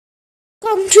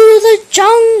Welcome to the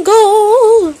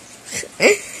jungle.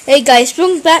 Hey guys,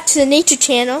 welcome back to the Nature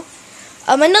Channel.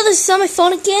 I know this is on my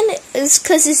phone again. It's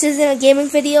because this isn't a gaming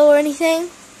video or anything.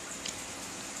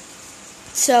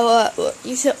 So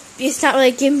it's not really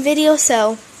a gaming video.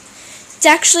 So it's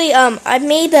actually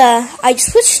I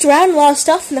switched around a lot of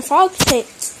stuff in the frog tank.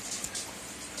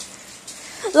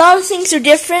 A lot of things are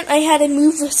different. I had to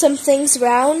move some things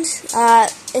around.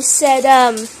 It said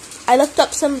I looked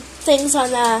up some things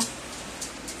on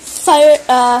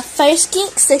fire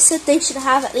skinks. They said they should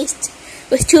have at least,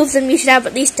 with two of them, you should have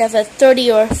at least a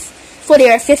 30 or 40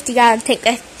 or 50 gallon tank.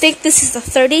 I think this is the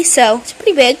 30, so it's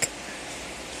pretty big.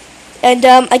 And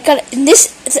I got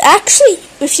this. It's actually,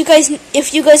 if you guys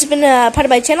have been part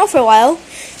of my channel for a while,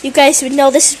 you guys would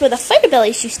know this is where the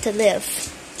firebellies used to live.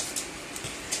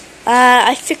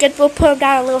 I figured we'll put them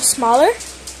down a little smaller.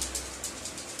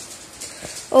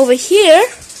 Over here,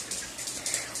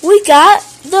 we got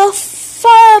the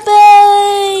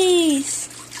firebellies.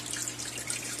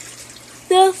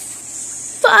 The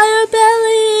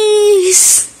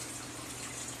firebellies.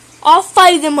 All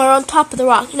 5 of them are on top of the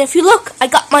rock. And if you look, I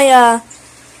got my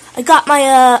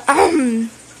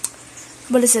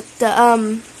what is it?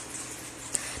 The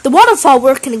waterfall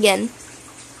working again.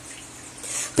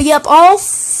 But yep, all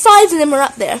 5 of them are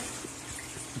up there,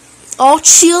 all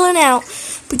chilling out.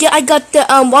 But yeah, I got the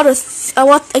I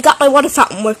got my water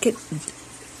fountain working.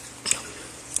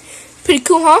 Pretty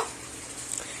cool, huh?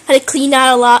 Had to clean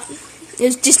out a lot. It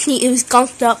was just neat. It was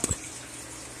gunked up.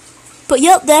 But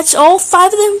yep, that's all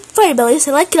 5 of them firebellies.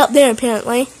 I like it up there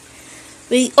apparently.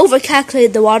 We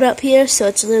overcalculated the water up here, so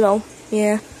it's a little,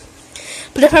 yeah.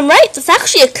 But if I'm right, there's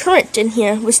actually a current in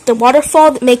here. With the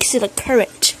waterfall that makes it a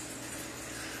current.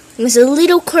 There's a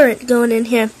little current going in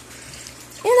here.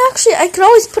 And actually, I could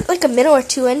always put like a minnow or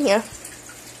 2 in here.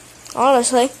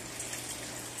 Honestly.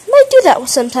 I might do that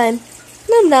sometime.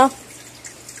 Never know.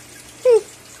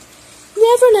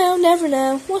 Never know, never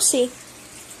know. We'll see.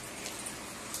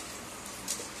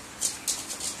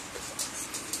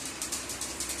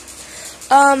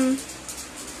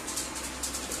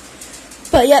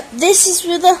 But yep, this is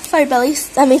where the fire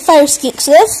skinks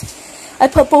live. I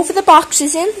put both of the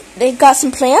boxes in. They've got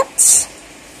some plants.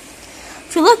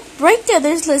 If you look right there,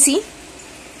 there's Lizzie.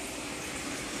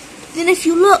 Then if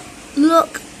you look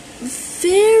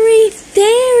very,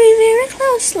 very, very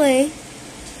closely.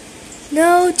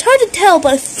 No, it's hard to tell,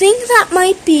 but I think that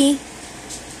might be.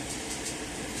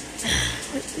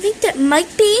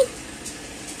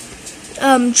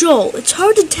 Joel. It's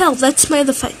hard to tell. That's my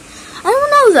other fight. I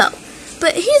don't know though,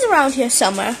 but he's around here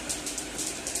somewhere.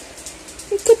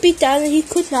 He could be down there, he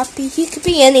could not be. He could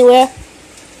be anywhere.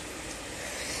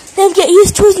 Then get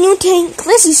used to his new tank.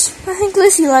 I think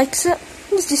Lizzie likes it.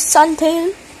 He's just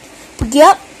suntanning. But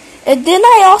yep. And then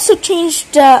I also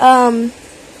changed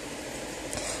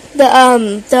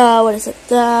what is it?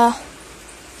 The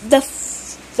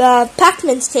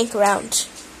Pac-Man's tank around.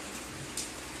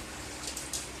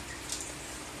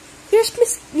 Here's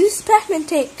Miss Pac-Man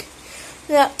tank.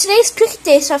 Now today's cricket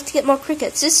day, so I have to get more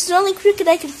crickets. This is the only cricket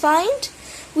I could find.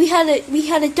 We had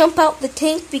to dump out the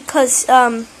tank because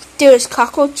there was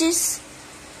cockroaches.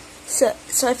 So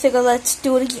I figured let's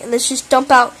do it again. Let's just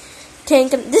dump out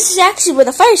tank. And this is actually where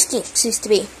the fire skinks used to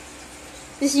be.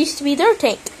 This used to be their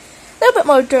tank. A little bit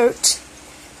more dirt.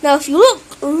 Now if you look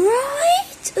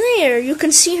right there, you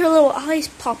can see her little eyes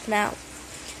popping out.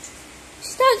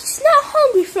 She's not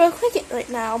hungry for a cricket right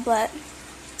now, but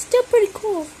still pretty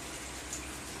cool.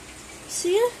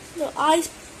 See her? Little eyes.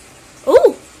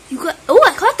 Oh!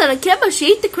 I caught that on camera. She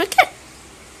ate the cricket.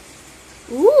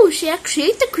 Ooh, she actually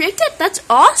ate the cricket. That's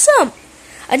awesome.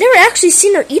 I never actually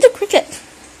seen her eat a cricket.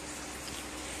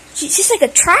 She's like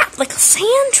a trap, like a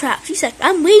sand trap. She's like,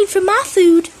 I'm waiting for my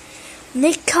food. When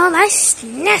they come, I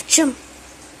snatch them.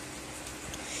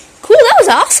 Cool, that was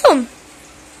awesome.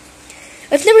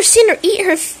 I've never seen her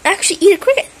actually eat a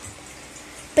cricket.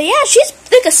 But yeah, she's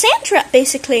like a sand trap,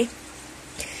 basically.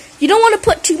 You don't want to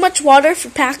put too much water for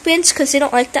Pac-Mans because they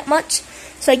don't like that much.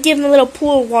 So I give them a little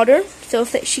pool of water. So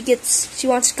if she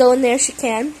wants to go in there, she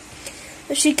can.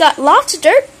 But she got lots of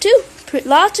dirt too.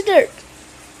 Lots of dirt.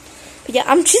 But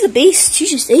yeah, she's a beast. She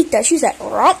just ate that. She's like,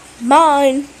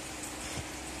 mine.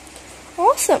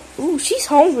 Awesome. Ooh, she's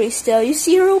hungry still. You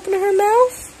see her opening her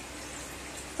mouth?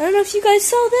 I don't know if you guys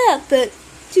saw that, but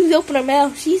she was opening her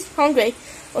mouth. She's hungry.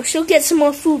 Or she'll get some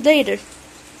more food later.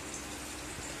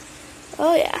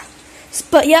 Oh yeah.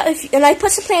 But yeah, and I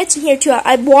put some plants in here too.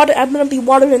 I'm gonna be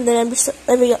watering them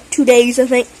every 2 days, I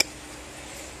think.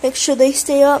 Make sure they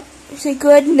stay up, stay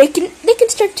good, and they can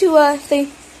start to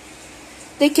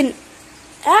they can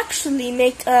actually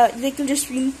make, they can just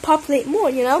repopulate more,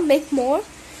 you know, make more,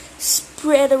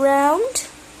 spread around.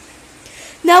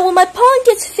 Now, when my pond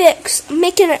gets fixed, I'm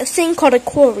making a thing called a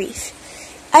coral reef.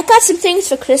 I got some things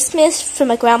for Christmas for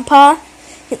my grandpa.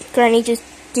 Granny just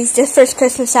did the first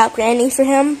Christmas out Granny for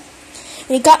him.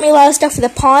 And he got me a lot of stuff for the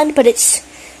pond, but it's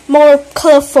more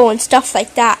colorful and stuff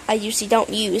like that I usually don't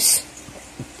use.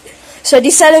 So I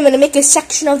decided I'm going to make a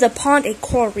section of the pond a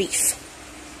coral reef.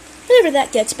 Whenever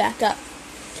that gets back up.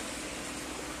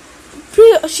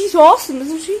 She's awesome,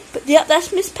 isn't she? But yeah,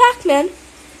 that's Miss Pac-Man.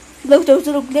 Look, those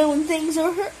little glowing things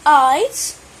are her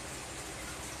eyes.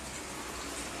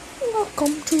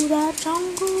 Welcome to the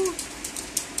jungle.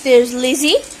 There's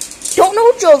Lizzie. Don't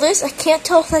know who Joel is. I can't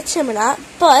tell if that's him or not,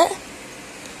 but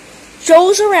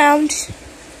Joel's around.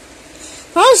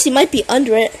 Honestly, might be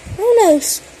under it. Who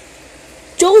knows?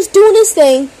 Joel's doing his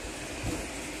thing.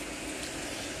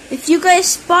 If you guys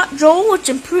spot Joel, which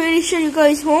I'm pretty sure you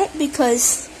guys won't,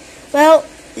 because, well,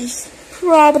 you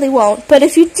probably won't. But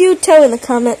if you do, tell in the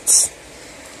comments.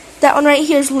 That one right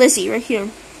here is Lizzie, right here.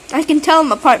 I can tell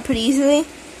them apart pretty easily.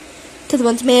 To the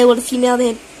one's male or the female, they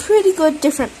have pretty good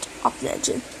different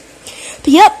option. But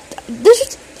yep, this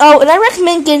is, and I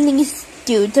recommend getting these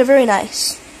dudes. They're very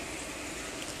nice.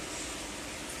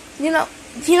 You know,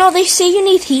 they say you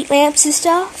need heat lamps and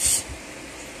stuff.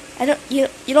 You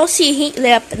don't see a heat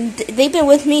lamp, and they've been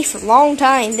with me for a long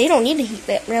time. They don't need a heat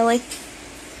lamp, really.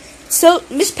 So,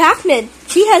 Miss Pac-Man,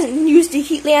 she hasn't used a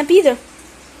heat lamp either.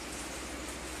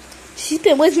 She's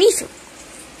been with me for a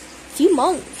few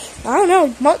months. I don't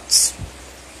know, months.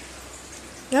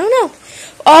 I don't know.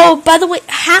 Oh, by the way,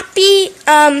 happy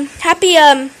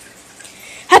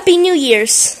New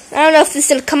Year's. I don't know if this is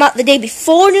going to come out the day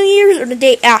before New Year's or the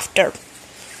day after.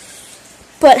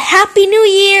 But Happy New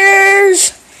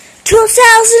Year's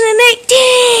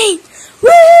 2018!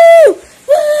 Woo!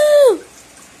 Woo!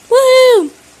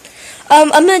 Woo!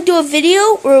 I'm going to do a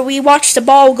video where we watch the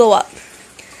ball go up.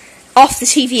 Off the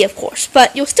TV, of course.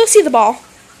 But you'll still see the ball.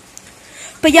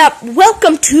 But yeah,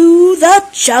 welcome to the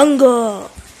jungle.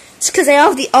 It's because I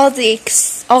have all the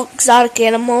exotic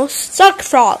animals. Exotic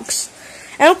frogs.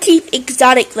 I don't keep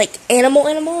exotic, like,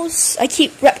 animals. I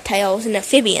keep reptiles and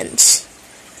amphibians.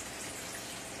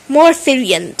 More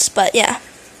amphibians, but yeah.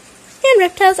 And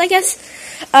reptiles, I guess.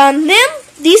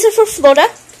 These are for Florida.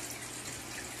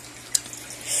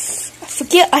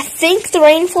 I think the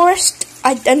rainforest.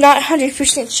 I'm not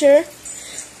 100% sure.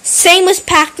 Same as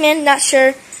Pac-Man, not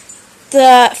sure.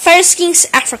 The fire skinks,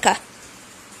 Africa.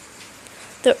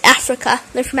 They're Africa.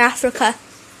 They're from Africa.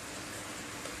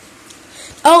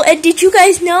 Oh, and did you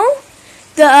guys know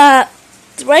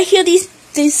right here, these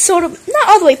sort of, not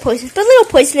all the way poisonous, but little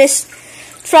poisonous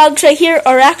frogs right here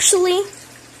are actually,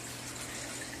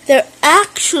 they're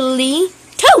actually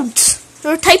toads.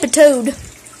 They're a type of toad.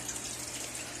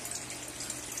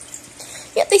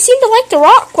 Yeah, they seem to like the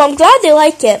rock. Well, I'm glad they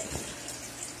like it.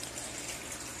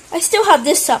 I still have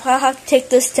this up. I'll have to take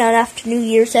this down after New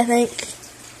Year's, I think.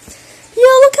 Yo,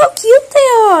 look how cute they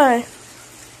are.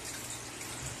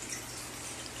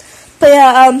 But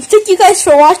yeah, thank you guys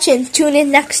for watching. Tune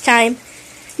in next time.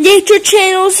 Nature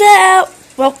Channel's out.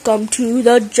 Welcome to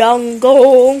the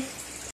jungle.